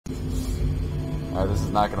Alright, this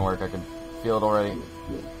is not gonna work. I can feel it already.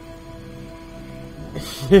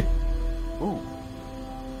 Ooh.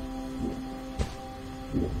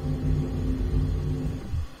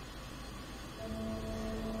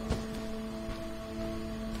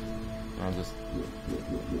 I just...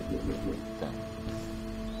 Dang.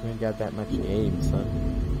 We ain't got that much aim, son.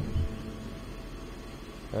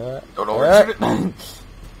 Don't overshoot it!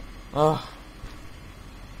 Oh.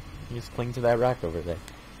 You just cling to that rock over there.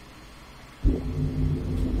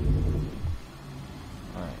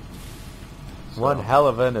 Alright. One hell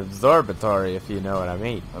of an observatory, if you know what I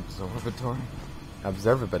mean. Observatory?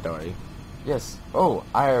 Observatory. Yes. Oh,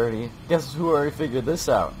 guess who already figured this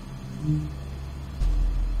out?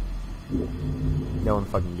 No one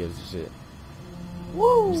fucking gives a shit.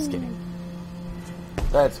 Woo! Just kidding.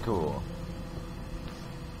 That's cool.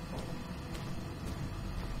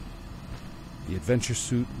 The adventure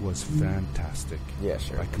suit was fantastic. Yeah,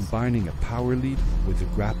 sure. By combining a power lead with a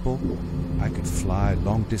grapple, I could fly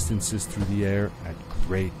long distances through the air at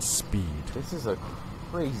great speed. This is a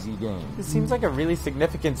crazy game. It seems like a really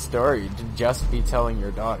significant story to just be telling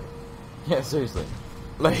your daughter. Yeah, seriously.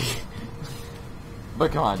 Like,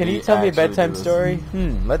 but come on, can you tell me a bedtime story?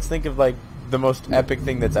 Let's think of, like, the most epic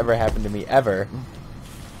thing that's ever happened to me ever.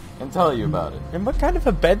 And tell you about it. And what kind of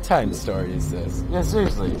a bedtime story is this? Yeah,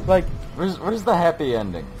 seriously. Like, where's the happy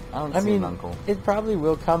ending? I see an uncle. It probably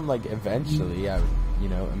will come, like, eventually, I would,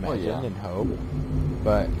 imagine and hope.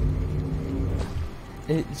 But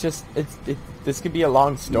it's just, this could be a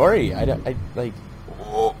long story. Oh,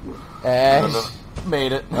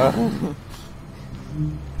 made it.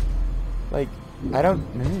 Like,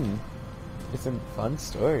 it's a fun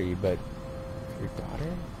story, but your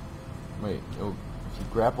daughter? Wait, if you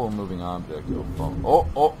grapple a moving object, it'll fall.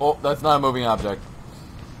 Oh, that's not a moving object.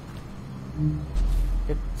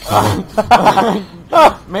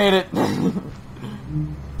 Made it!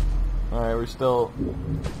 Alright, we're still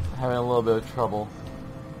having a little bit of trouble.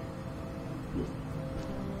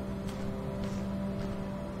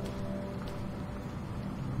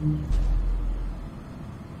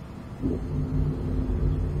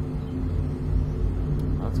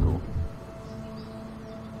 That's cool.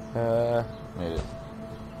 Made it.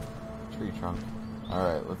 Tree trunk.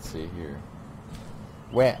 Alright, let's see here.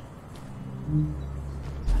 Where?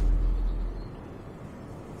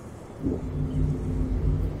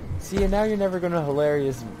 See, and now you're never going to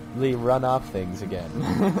hilariously run off things again.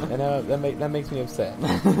 And that makes me upset.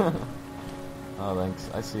 Oh, thanks.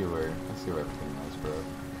 I see where everything is, bro.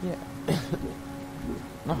 Yeah.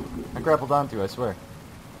 No, I grappled onto, I swear.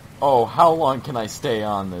 Oh, how long can I stay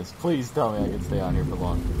on this? Please tell me I can stay on here for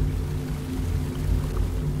long.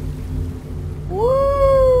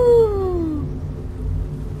 Woo!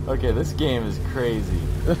 Okay, this game is crazy.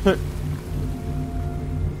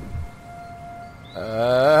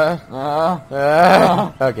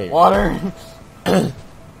 Okay. Water! That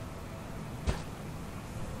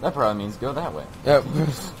probably means go that way. Yep.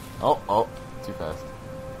 Oh, too fast.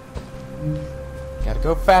 Gotta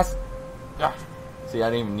go fast. Ah. See, I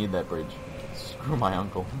didn't even need that bridge. Screw my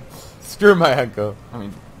uncle. Screw my uncle. I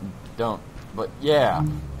mean, don't. But yeah.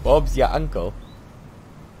 Bob's your uncle.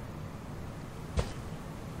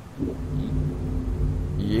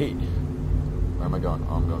 Yeet. Where am I going?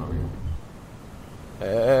 Oh, I'm going over here.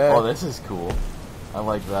 Oh, this is cool. I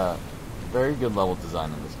like that. Very good level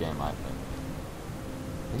design in this game, I think.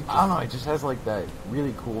 I don't know, it just has like that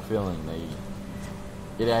really cool feeling that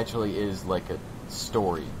it actually is like a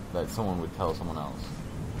story that someone would tell someone else.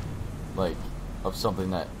 Like, of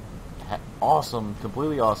something that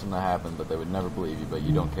completely awesome that happened, but they would never believe you, but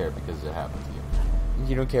you don't care because it happened to you.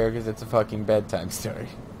 You don't care because it's a fucking bedtime story.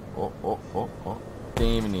 Oh.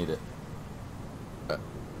 Didn't even need it.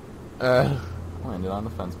 Landed on the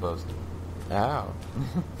fence post. Ow.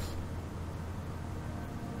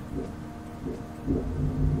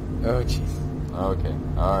 Oh, jeez. Okay.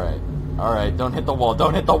 Alright. Don't hit the wall.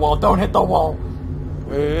 Don't hit the wall. Don't hit the wall.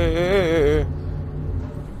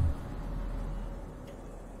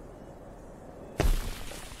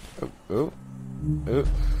 Oh. This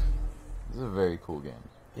is a very cool game.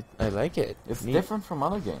 I like it. It's different from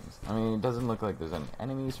other games. I mean, it doesn't look like there's any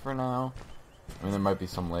enemies for now. I mean, there might be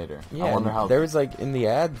some later. Yeah, I wonder how... There was, like, in the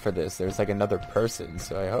ad for this, there's, like, another person,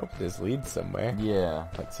 so I hope this leads somewhere. Yeah.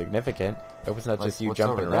 Like, significant. I hope it's not Like, just you what's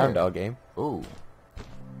jumping over around there? all game. Ooh.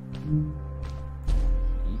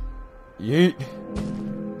 Yeet.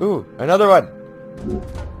 Ooh, another one! You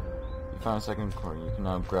found a second corner. You can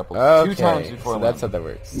now grapple Okay, 2 times before so landing. that's how that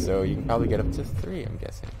works. So you can probably get up to 3, I'm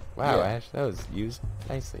guessing. Wow, Yeah. Ash, that was used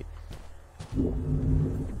nicely.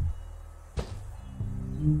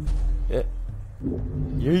 Yeah.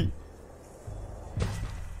 Yeet.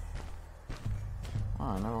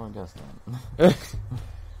 I never would have guessed that.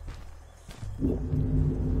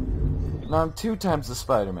 No, I'm 2 times the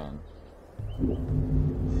Spider-Man.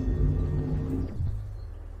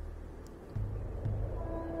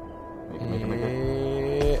 Make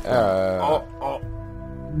it.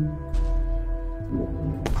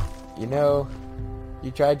 You know,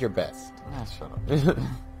 you tried your best. Ah, shut up.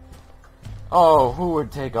 Oh, who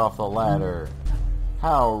would take off the ladder?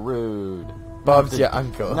 How rude. Bob's your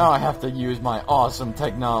uncle. Now I have to use my awesome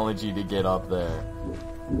technology to get up there.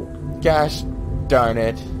 Gosh darn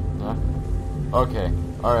it. Huh? Okay,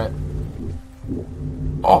 alright.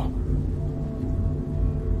 Oh!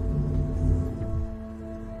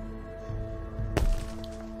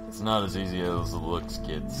 It's not as easy as it looks,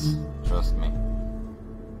 kids. Trust me.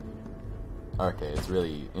 Okay, it's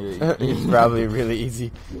really... It's probably really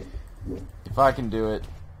easy. If I can do it,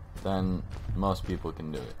 then most people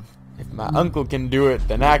can do it. If my uncle can do it,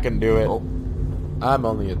 then I can do it. Oh. I'm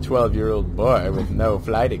only a 12-year-old boy with no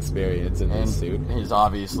flight experience in this suit. He's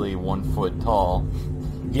obviously 1 foot tall.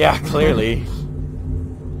 Yeah, clearly.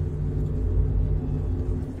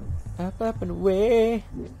 Up and away.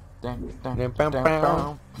 It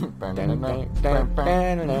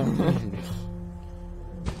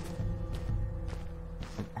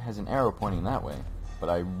has an arrow pointing that way, but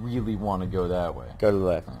I really want to go that way. Go to the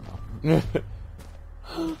left. I don't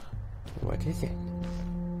know. What is it?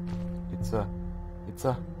 It's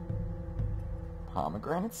a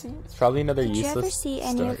pomegranate seed? It's probably another Did you useless ever see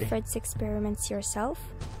any story. of Fred's experiments yourself?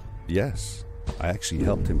 Yes, I actually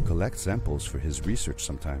helped him collect samples for his research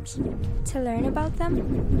sometimes. To learn about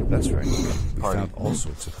them? That's right. We Party. found all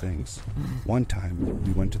sorts of things. One time,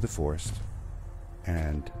 we went to the forest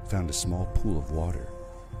and found a small pool of water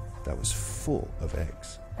that was full of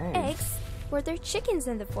eggs. Eggs? Were there chickens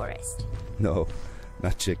in the forest? No,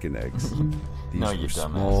 not chicken eggs. These No, were you dumbass.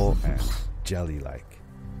 small and jelly-like.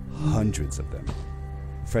 Hundreds of them.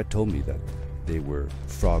 Fred told me that they were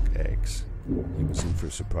frog eggs. He was in for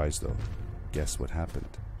a surprise, though. Guess what happened?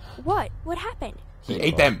 What? What happened? He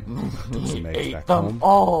ate them. Took some eggs ate back them home.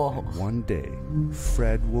 all. And one day,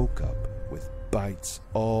 Fred woke up with bites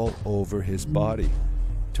all over his body.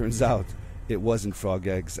 Turns out, it wasn't frog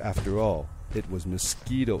eggs after all. It was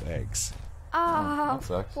mosquito eggs. Oh, that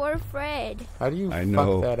sucks. poor Fred. How do you I fuck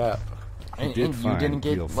know. that up? I And did you find didn't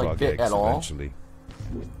get real like frog bit eggs at all? eventually.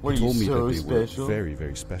 What are He you told me so that they special? were very,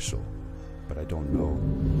 very special, but I don't know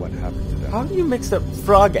what happened to them. How do you mix up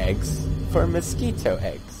frog eggs for mosquito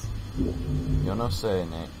eggs? Yo no sé,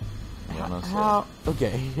 Nate. Yo no sé. How?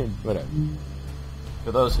 Okay, whatever.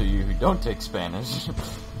 For those of you who don't take Spanish,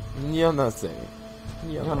 Yo no sé.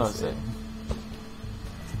 yo no sé.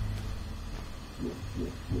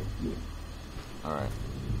 Alright.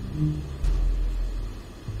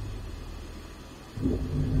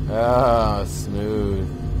 Oh, smooth.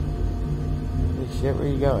 Holy shit, where are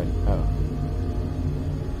you going? Oh.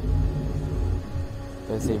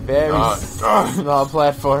 There's a very small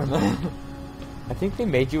platform. I think they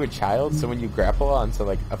made you a child, so when you grapple onto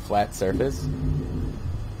like a flat surface,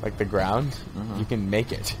 like the ground, you can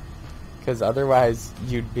make it. Because otherwise,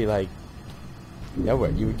 you'd be like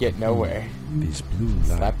nowhere. You would get nowhere. These blue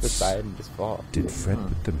Slap the lights. side and just fall. Did Fred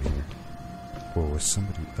put them here? Or was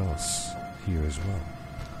somebody else here as well?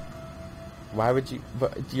 Why would you?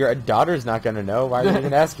 But your daughter's not gonna know. Why are you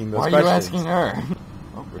even asking those Why are questions? you asking her?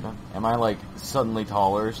 Oh, we're done. Am I like suddenly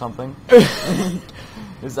taller or something?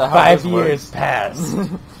 Is that how 5 this years works? passed.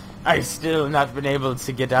 I've still not been able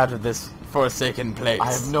to get out of this forsaken place.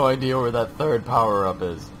 I have no idea where that third power-up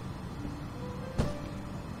is.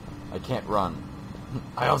 I can't run.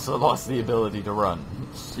 I also lost the ability to run.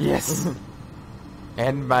 Yes.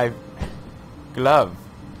 And my glove.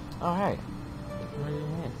 Oh, hey.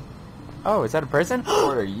 Oh, is that a person?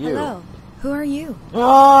 What are you? Hello. Who are you?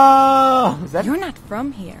 Ah! Is that? You're not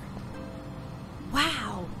from here.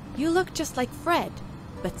 Wow. You look just like Fred,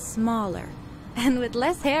 but smaller. And with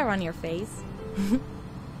less hair on your face. I'm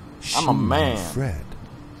a She man. knew Fred.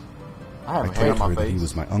 I have I hair told on my her that he face.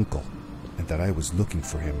 was my uncle, and that I was looking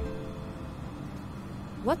for him.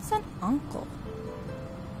 What's an uncle?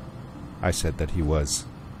 I said that he was.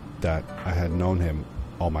 That I had known him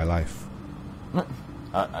all my life.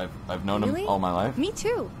 I've known Really? him all my life. Me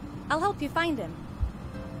too. I'll help you find him.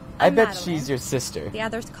 I I'm bet Madeline. she's your sister. The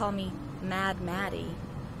others call me Mad Maddie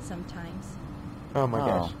sometimes. Oh my Oh.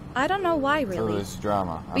 gosh. I don't know why, So really. there's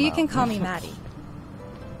drama. But you can call me Maddie.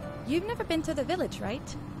 You've never been to the village,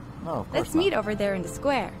 right? No, of course Let's not. meet over there in the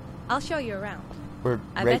square. I'll show you around. We're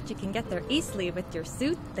I bet you can get there easily with your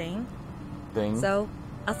suit thing. Thing. So,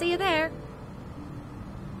 I'll see you there.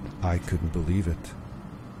 I couldn't believe it.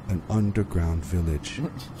 an underground village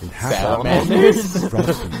inhabited Salamanders?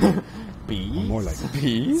 roughly, or Bees? more like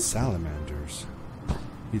Bees? salamanders.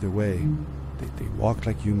 Either way, they walk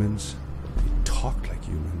like humans, they talk like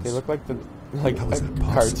humans. They look like a How is that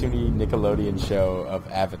possible? cartoony Nickelodeon show of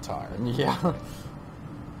Avatar. Yeah.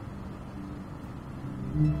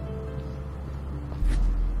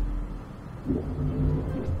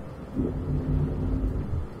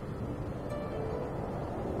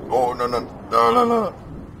 Oh, no, no. No, no, no.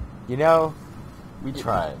 You know, We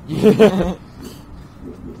tried.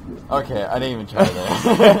 Okay, I didn't even try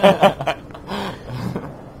that.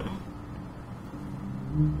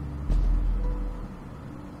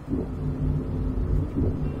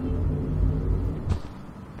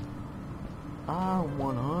 I'm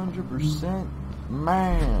 100%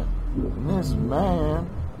 man, and this man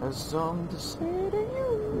has something to say to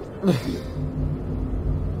you.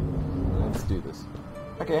 Let's do this.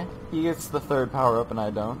 Okay, he gets the third power up and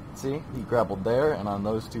I don't. See? He grappled there and on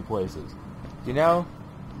those two places. you know,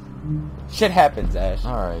 shit happens, Ash.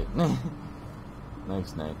 Alright.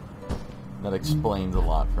 Thanks, Nate. That explains a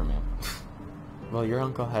lot for me. Well, your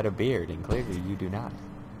uncle had a beard, and clearly you do not.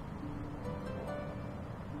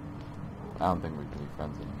 I don't think we can be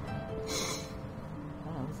friends anymore.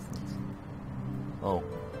 Oh.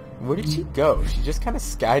 Where did she go? She just kind of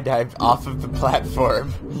skydived off of the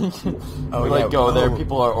platform. Oh, yeah. go there. Oh.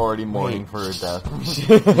 People are already mourning Wait. for her death.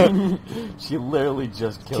 She literally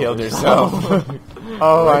just Killed herself. herself.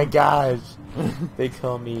 Oh my gosh. They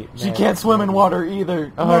call me... She Mad can't swim in Queen. water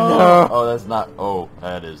either. Oh, no. Oh, that's not... Oh,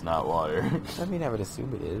 that is not water. I mean, I would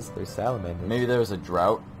assume it is. They're salamanders. Maybe there was a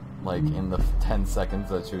drought, like, in the 10 seconds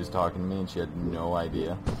that she was talking to me and she had no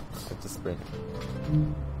idea. It's a sprint.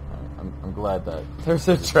 I'm glad that... There's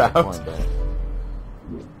a drought. point there.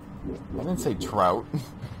 I didn't say trout.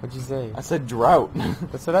 What'd you say? I said drought.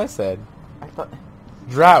 That's what I said. I thought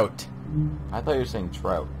Drought. you were saying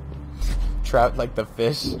trout. Trout like the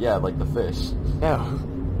fish? Yeah, like the fish. No.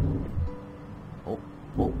 Oh,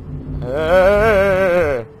 oh.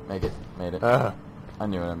 Make it. Made it. I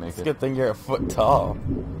knew I'd make It's a it. good thing you're a foot tall.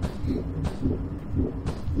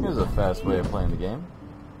 Here's a fast way of playing the game.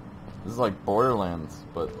 This is like Borderlands,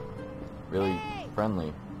 but really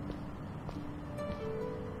friendly.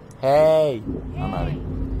 Hey. I'm out of here.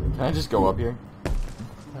 Can I just go up here?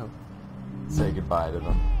 No. Say goodbye to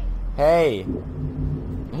them. Hey.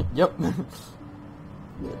 Yep. Yeah,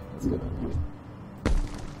 let's go.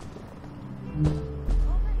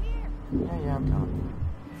 Yeah, I'm coming.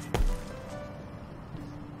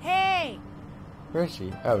 Hey! Where is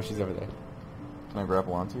she? Oh, she's over there. Can I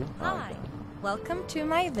grapple onto you? Oh, Hi. okay. Welcome to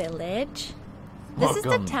my village. This is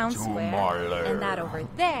Welcome the town to square, my lair. and that over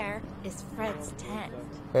there is Fred's tent.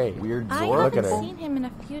 Hey. Weird I Zora. Look at haven't her. seen him in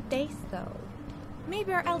a few days, though.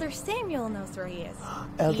 Maybe our Elder Samuel knows where he is.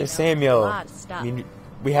 Elder He knows Samuel. A lot of stuff. I mean,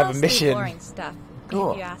 we have a Mostly mission. boring stuff,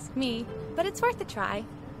 Cool. if you ask me. But it's worth a try.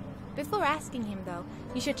 Before asking him, though,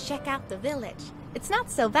 you should check out the village. It's not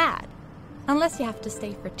so bad. Unless you have to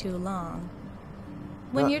stay for too long.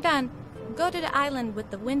 When you're done, go to the island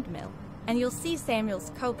with the windmill, and you'll see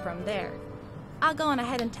Samuel's coat from there. I'll go on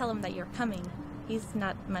ahead and tell him that you're coming. He's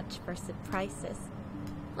not much for surprises.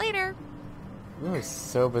 Later. You are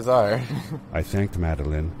so bizarre. I thanked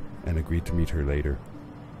Madeline and agreed to meet her later.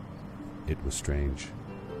 It was strange.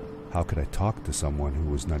 How could I talk to someone who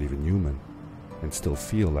was not even human and still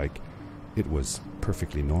feel like it was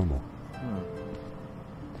perfectly normal?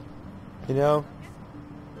 You know,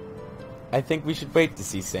 I think we should wait to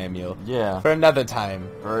see Samuel. Yeah. For another time.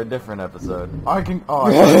 For a different episode. I can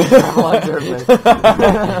grapple onto her face.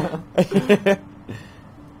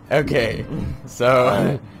 Okay. So,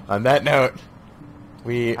 Alright. on that note,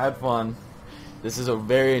 we... Had fun. This is a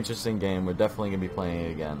very interesting game. We're definitely going to be playing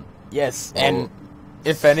it again. Yes, and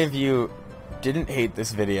if any of you didn't hate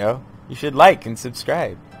this video, you should like and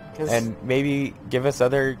subscribe. 'Cause- And maybe give us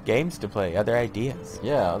other games to play, other ideas.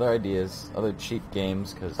 Yeah, other ideas, other cheap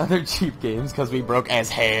games, because... Other cheap games, because we broke as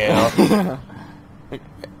hell.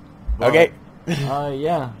 Okay.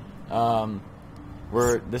 Yeah.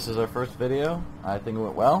 This is our first video. I think it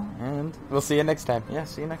went well, and We'll see you next time. yeah,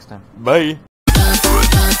 see you next time. Bye.